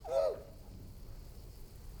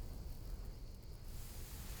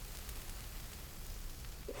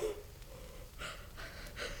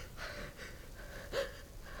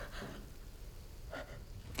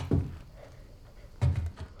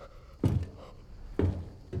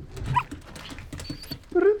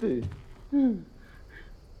vete.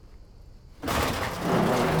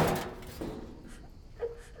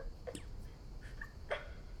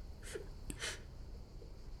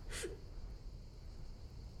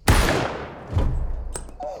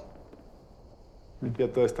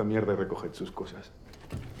 Limpia toda esta mierda y recoged sus cosas.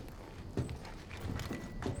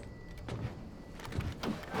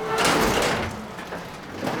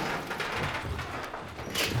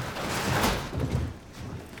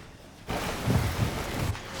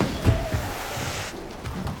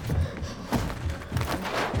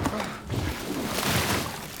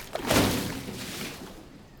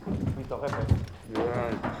 Listo, jefe.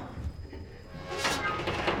 Bien.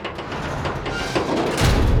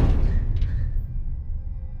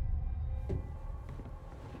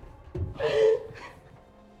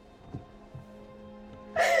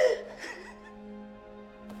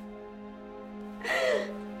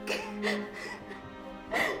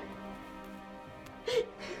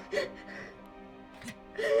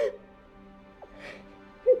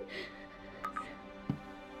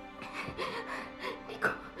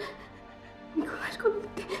 Nico,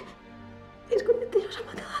 escóndete. Escóndete, los ha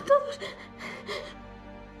matado a todos.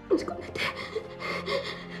 Escóndete.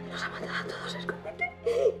 Los ha matado a todos, escóndete.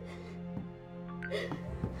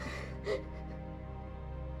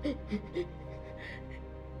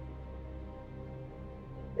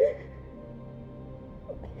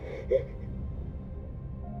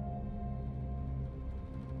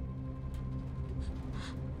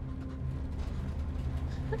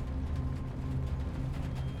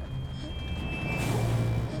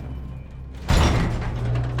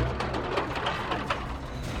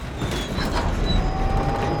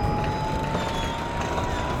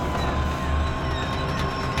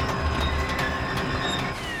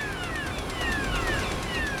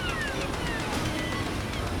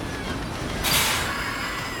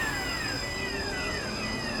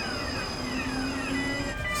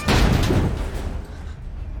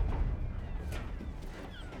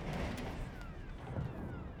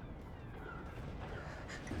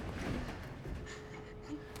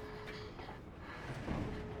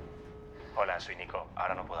 Hola, soy Nico.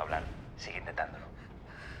 Ahora no puedo hablar. Sigue intentándolo.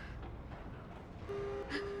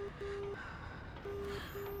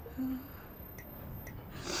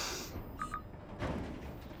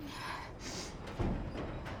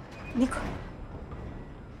 Nico.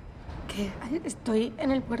 ¿Qué? Estoy en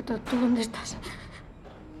el puerto. ¿Tú dónde estás?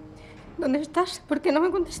 ¿Dónde estás? ¿Por qué no me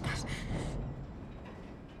contestas?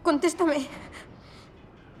 Contéstame.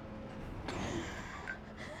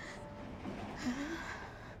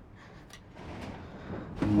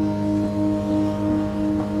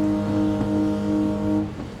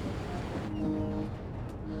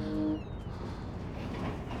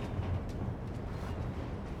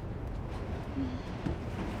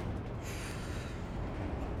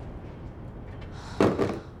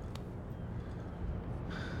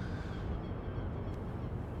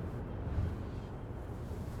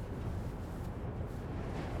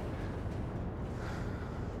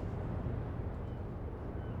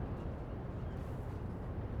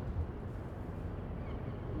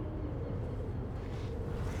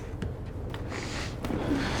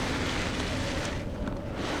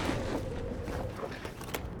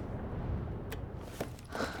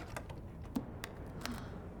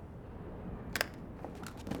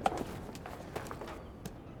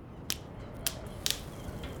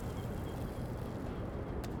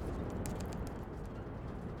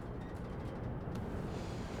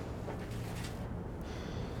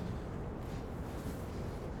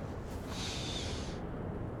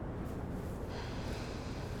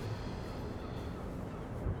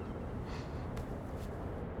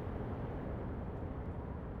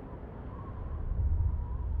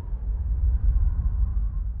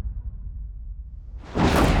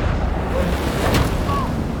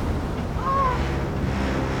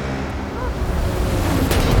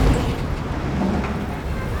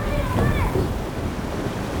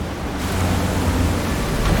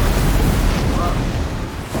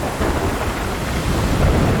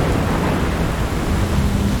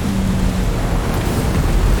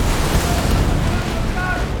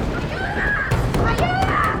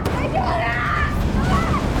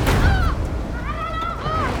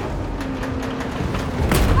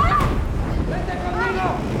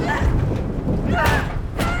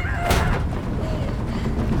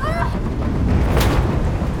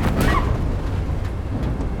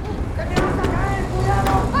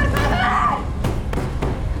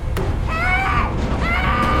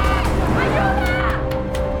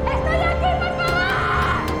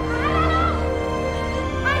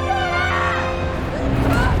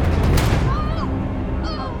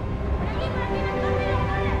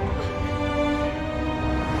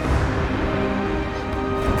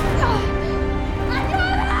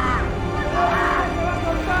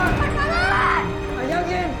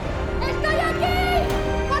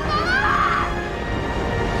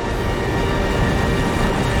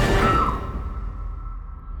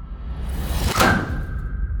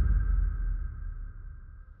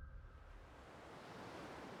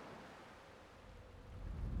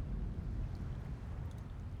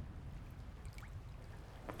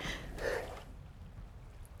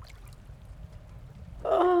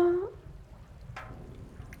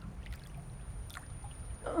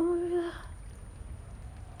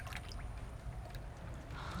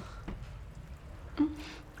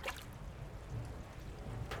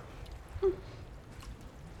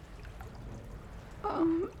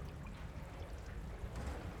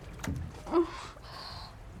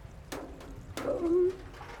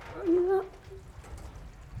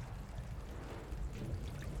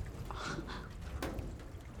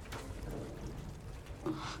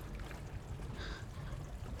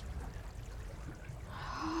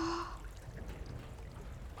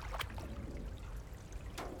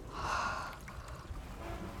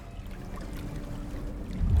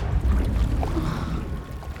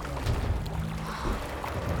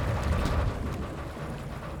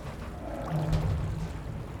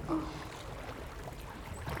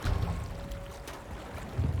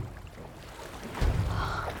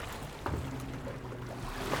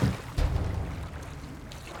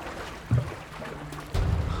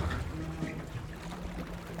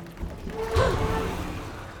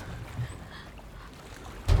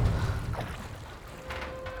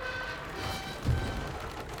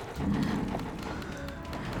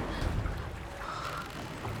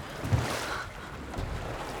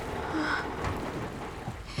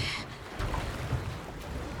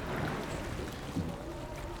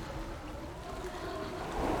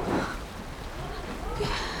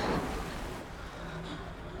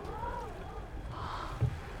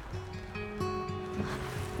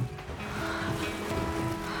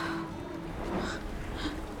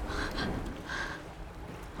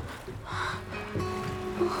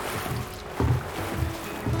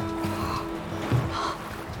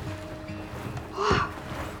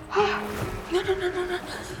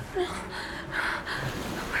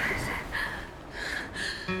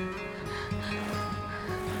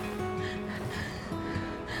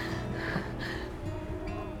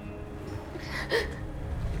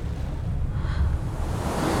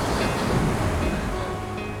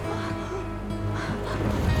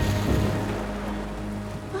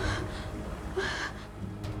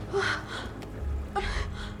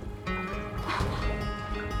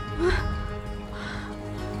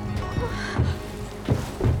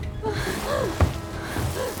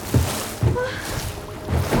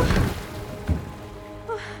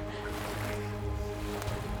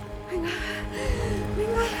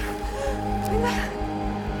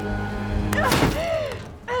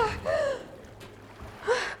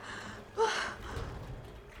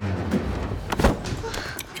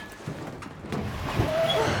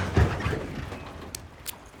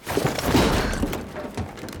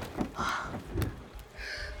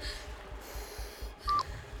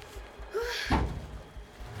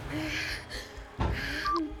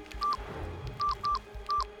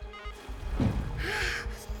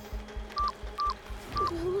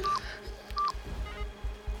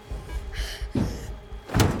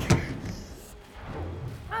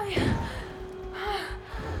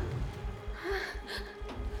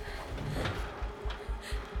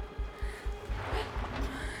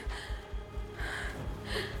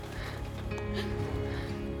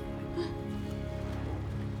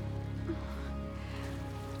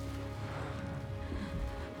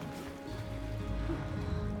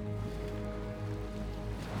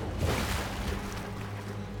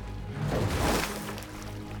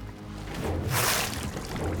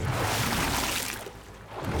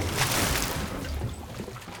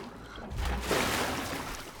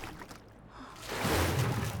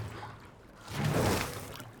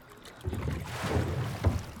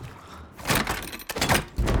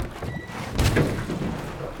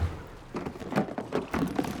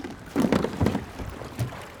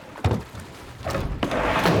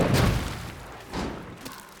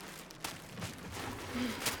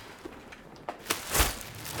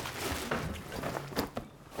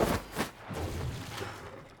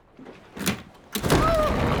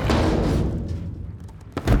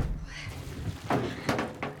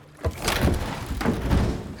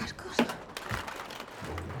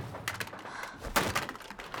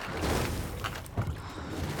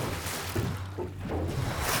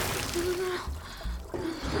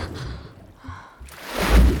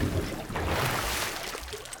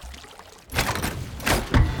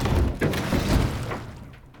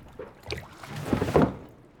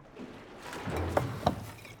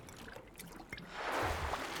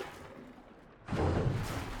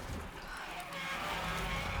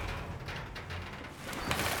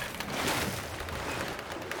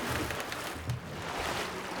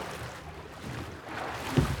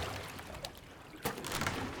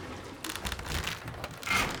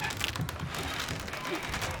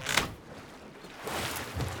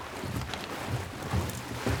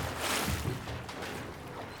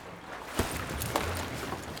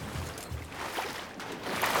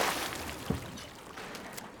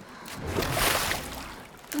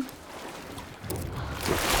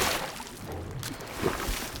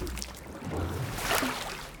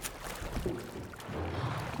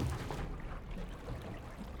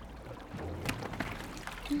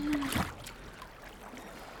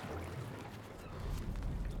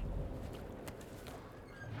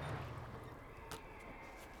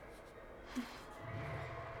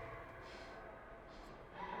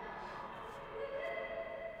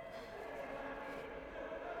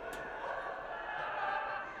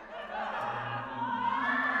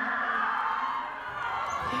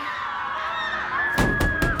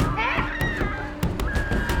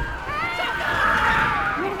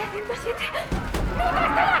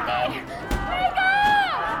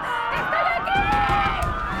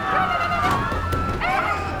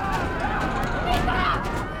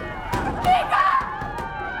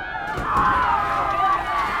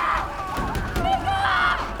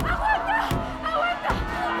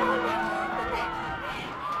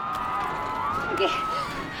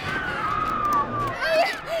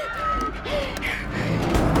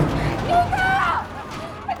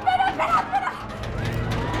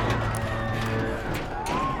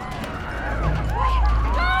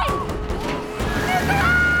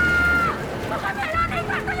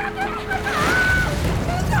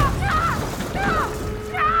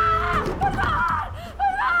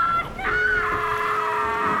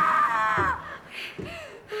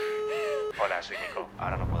 Hola, soy Nico.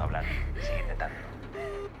 Ahora no puedo hablar. Sigue intentándolo.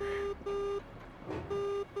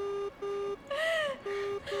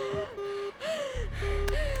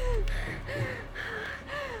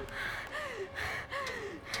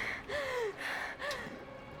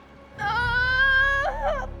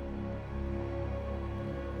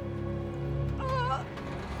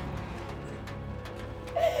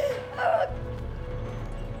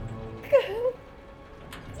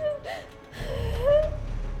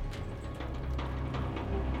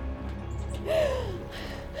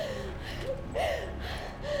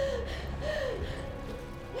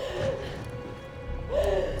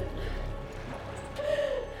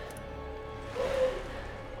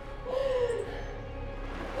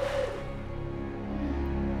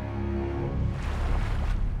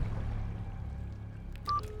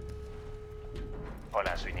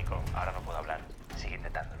 Hola, soy Nico. Ahora no puedo hablar. Sigue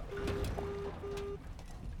intentándolo.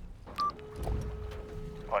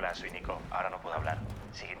 Hola, soy Nico. Ahora no puedo hablar.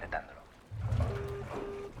 Sigue intentándolo.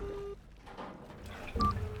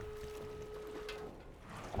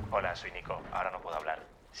 Hola, soy Nico. Ahora no puedo hablar.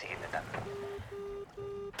 Sigue intentándolo.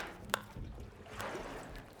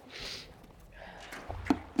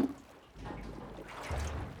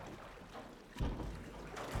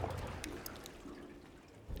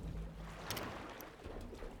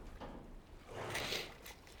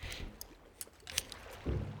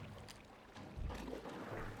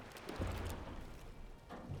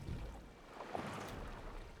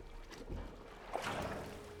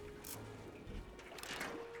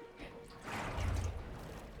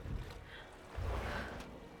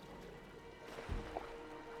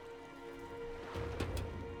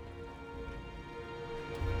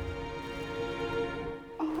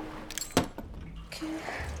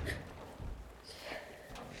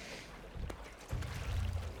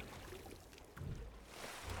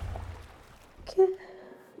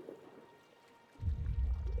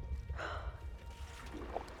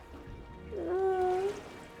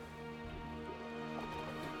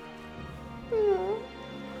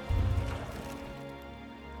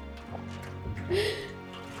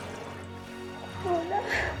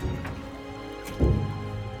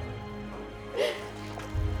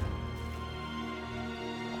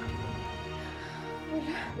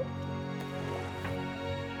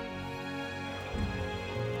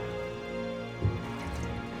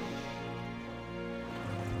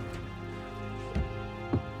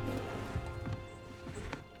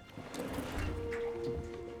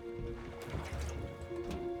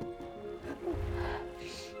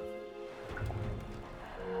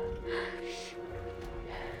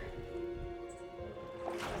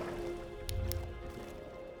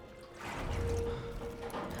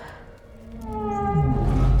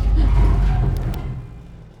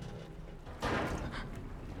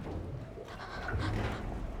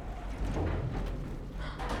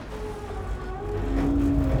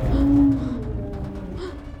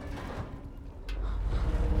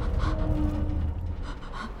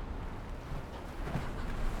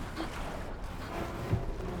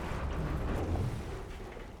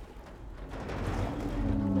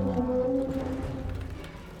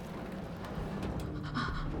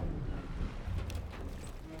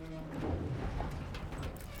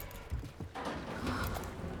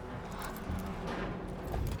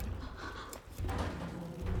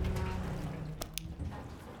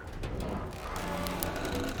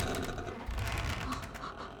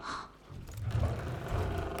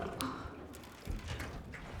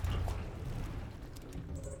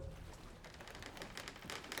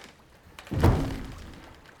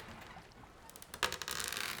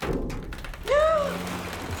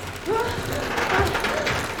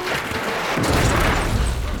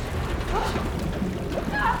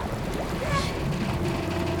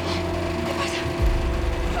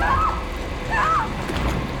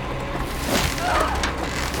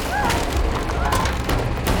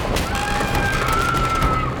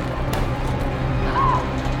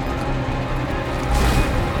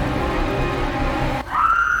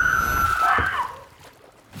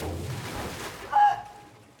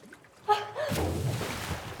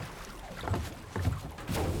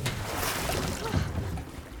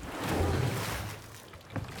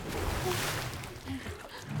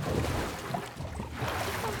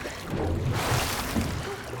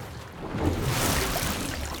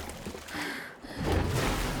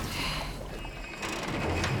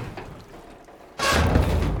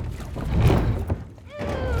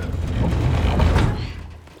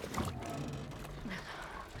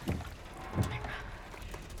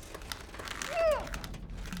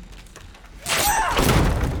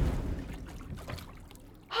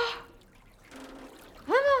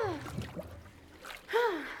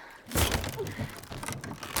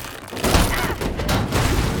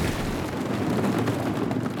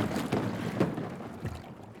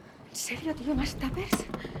 quiero, tío, más tuppers.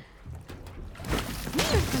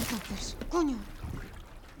 ¿Dónde están tuppers? Coño.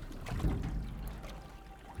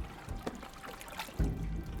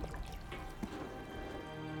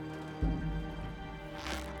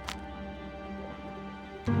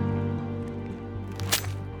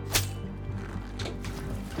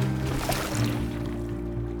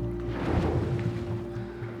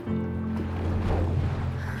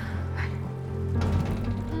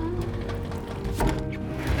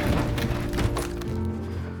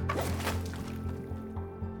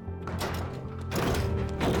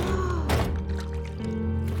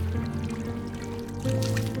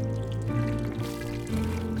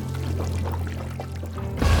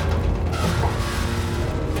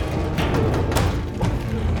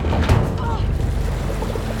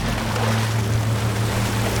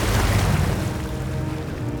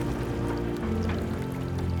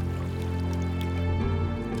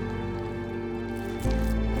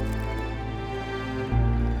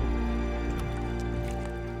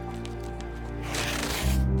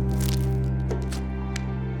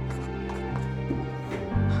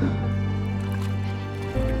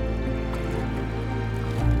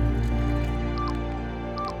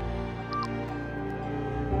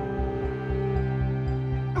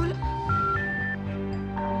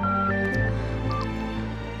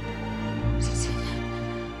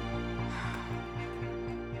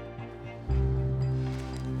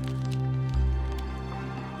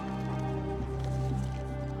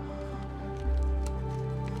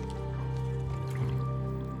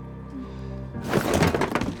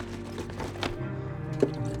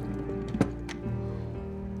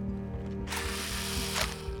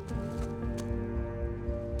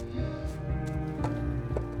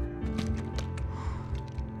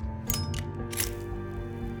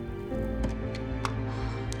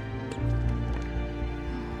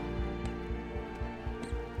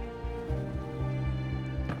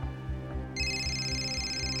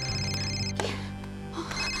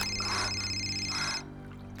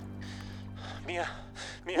 Mía,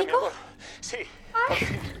 mi ¿Nico? amor. Sí, por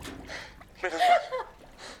fin. Menos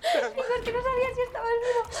mal. Nico, es que no sabía si estabas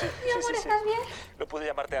vivo. Mi amor, ¿estás bien? No pude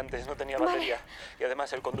llamarte antes, no tenía Vale. batería. Y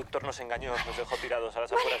además el conductor nos engañó, nos dejó tirados a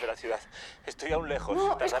las afueras de la ciudad. Estoy aún lejos,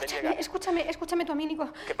 No, tardaré en llegar. escúchame tú a mí, Nico.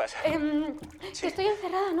 ¿Qué pasa? Que estoy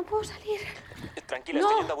encerrada, no puedo salir. Tranquila,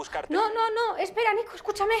 estoy yendo a buscarte. No, espera, Nico,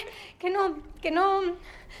 escúchame. Que no,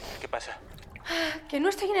 ¿Qué pasa? que no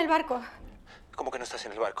estoy en el barco. ¿Cómo que no estás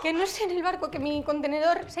en el barco? Que no estoy en el barco, que mi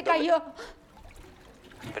contenedor se cayó.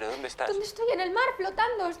 ¿Pero dónde estás? ¿Dónde estoy? En el mar,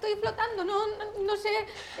 flotando, estoy flotando. No sé,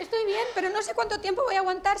 estoy bien, pero no sé cuánto tiempo voy a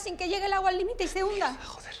aguantar sin que llegue el agua al límite y se hunda.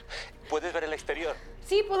 Joder, ¿puedes ver el exterior?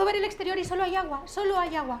 Sí, puedo ver el exterior y solo hay agua, solo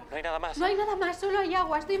hay agua. ¿No hay nada más? No hay nada más, solo hay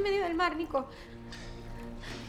agua. Estoy en medio del mar, Nico.